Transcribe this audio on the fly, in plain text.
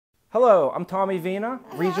Hello, I'm Tommy Vena,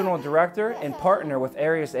 Regional Director and Partner with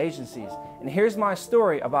Arius Agencies, and here's my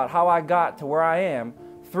story about how I got to where I am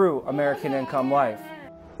through American Income Life.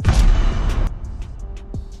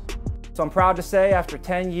 So I'm proud to say after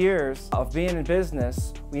 10 years of being in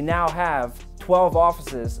business, we now have 12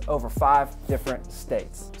 offices over 5 different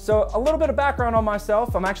states. So a little bit of background on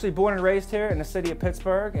myself. I'm actually born and raised here in the city of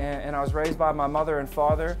Pittsburgh, and I was raised by my mother and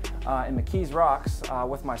father in McKees Rocks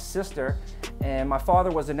with my sister. And my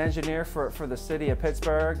father was an engineer for the city of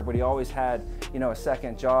Pittsburgh, but he always had, a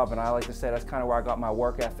second job. And I like to say that's kind of where I got my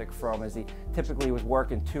work ethic from, is he typically was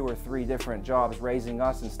working 2 or 3 different jobs, raising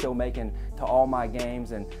us and still making to all my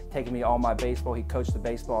games and taking me to all my baseball. He coached the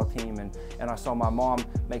baseball team, and I saw my mom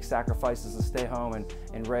make sacrifices to stay home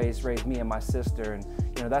and raise me and my sister. And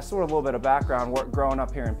that's sort of a little bit of background growing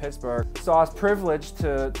up here in Pittsburgh. So I was privileged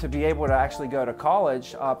to be able to actually go to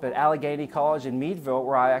college up at Allegheny College in Meadville,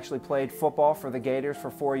 where I actually played football for the Gators for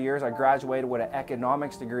 4 years. I graduated with an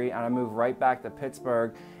economics degree, and I moved right back to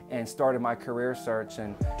Pittsburgh and started my career search.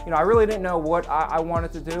 And I really didn't know what I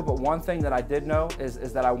wanted to do, but one thing that I did know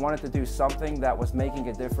is that I wanted to do something that was making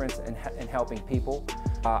a difference in helping people.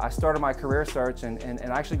 I started my career search and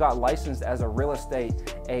actually got licensed as a real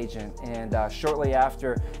estate agent. And shortly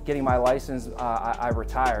after getting my license, I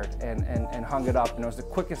retired and hung it up. And it was the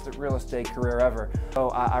quickest real estate career ever. So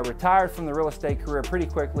I retired from the real estate career pretty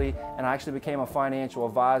quickly, and I actually became a financial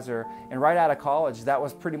advisor. And right out of college, that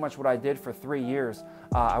was pretty much what I did for 3 years.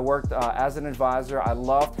 I worked as an advisor. I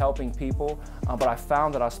loved helping people, but I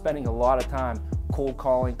found that I was spending a lot of time cold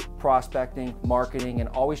calling, prospecting, marketing, and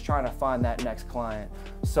always trying to find that next client.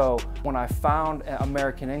 So when I found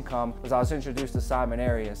American Income, I was introduced to Simon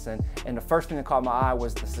Arius, and the first thing that caught my eye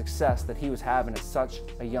was the success that he was having at such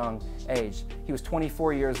a young age. He was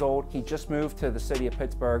 24 years old. He just moved to the city of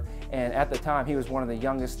Pittsburgh, and at the time he was one of the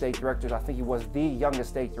youngest state directors. I think he was the youngest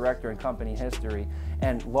state director in company history,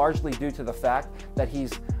 and largely due to the fact that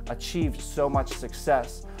he's achieved so much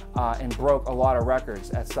success and broke a lot of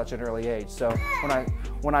records at such an early age. So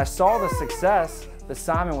when I saw the success that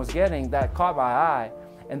Simon was getting, that caught my eye.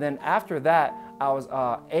 And then after that, I was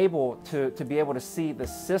able to be able to see the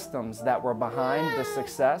systems that were behind the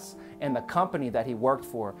success and the company that he worked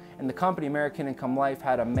for. And the company, American Income Life,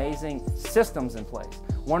 had amazing systems in place.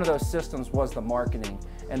 One of those systems was the marketing.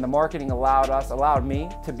 And the marketing allowed me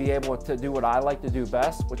to be able to do what I like to do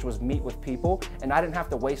best, which was meet with people. And I didn't have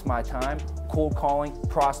to waste my time cold calling,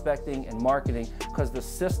 prospecting, and marketing, because the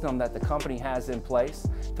system that the company has in place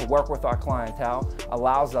to work with our clientele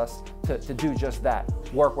allows us to do just that,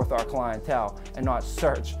 work with our clientele and not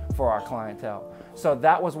search for our clientele. So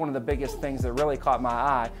that was one of the biggest things that really caught my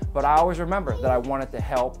eye, but I always remember that I wanted to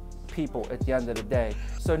help people at the end of the day.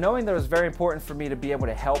 So knowing that it was very important for me to be able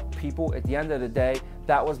to help people at the end of the day,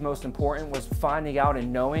 that was most important, was finding out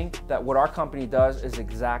and knowing that what our company does is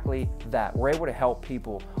exactly that. We're able to help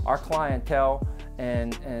people. Our clientele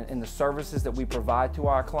and the services that we provide to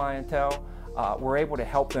our clientele, we're able to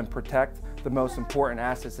help them protect the most important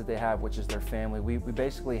assets that they have, which is their family. We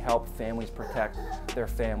basically help families protect their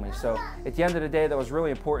families. So at the end of the day, that was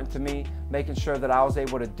really important to me, making sure that I was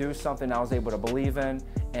able to do something I was able to believe in,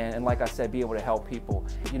 and like I said, be able to help people.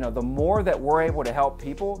 The more that we're able to help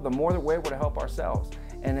people, the more that we're able to help ourselves.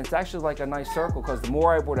 And it's actually like a nice circle, because the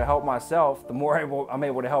more I'm able to help myself, the more I'm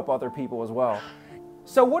able to help other people as well.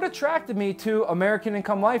 So what attracted me to American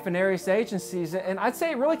Income Life and Arius Agencies? And I'd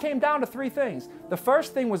say it really came down to 3 things. The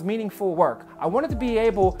first thing was meaningful work. I wanted to be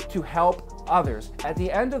able to help others. At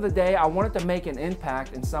the end of the day, I wanted to make an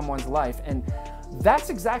impact in someone's life. And that's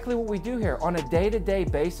exactly what we do here. On a day-to-day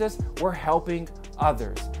basis, we're helping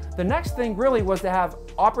others. The next thing really was to have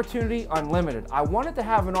opportunity unlimited. I wanted to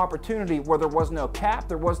have an opportunity where there was no cap,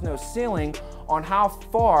 there was no ceiling on how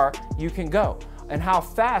far you can go and how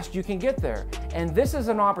fast you can get there. And this is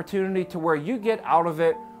an opportunity to where you get out of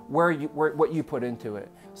it what you put into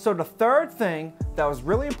it. So the third thing that was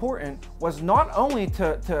really important was not only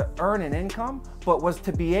to earn an income, but was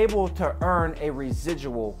to be able to earn a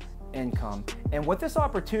residual income. And with this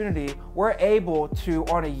opportunity, we're able to,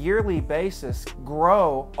 on a yearly basis,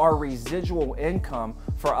 grow our residual income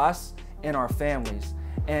for us and our families.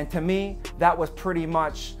 And to me, that was pretty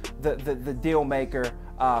much the deal maker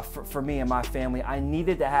for me and my family. I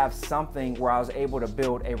needed to have something where I was able to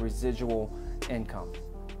build a residual income.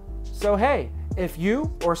 So hey, if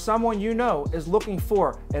you or someone you know is looking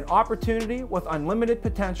for an opportunity with unlimited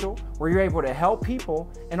potential, where you're able to help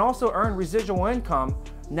people and also earn residual income,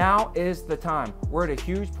 now is the time. We're at a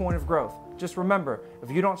huge point of growth. Just remember,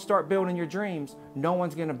 if you don't start building your dreams, no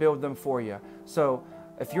one's gonna build them for you. So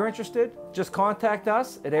if you're interested, just contact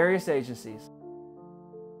us at Arius Agencies.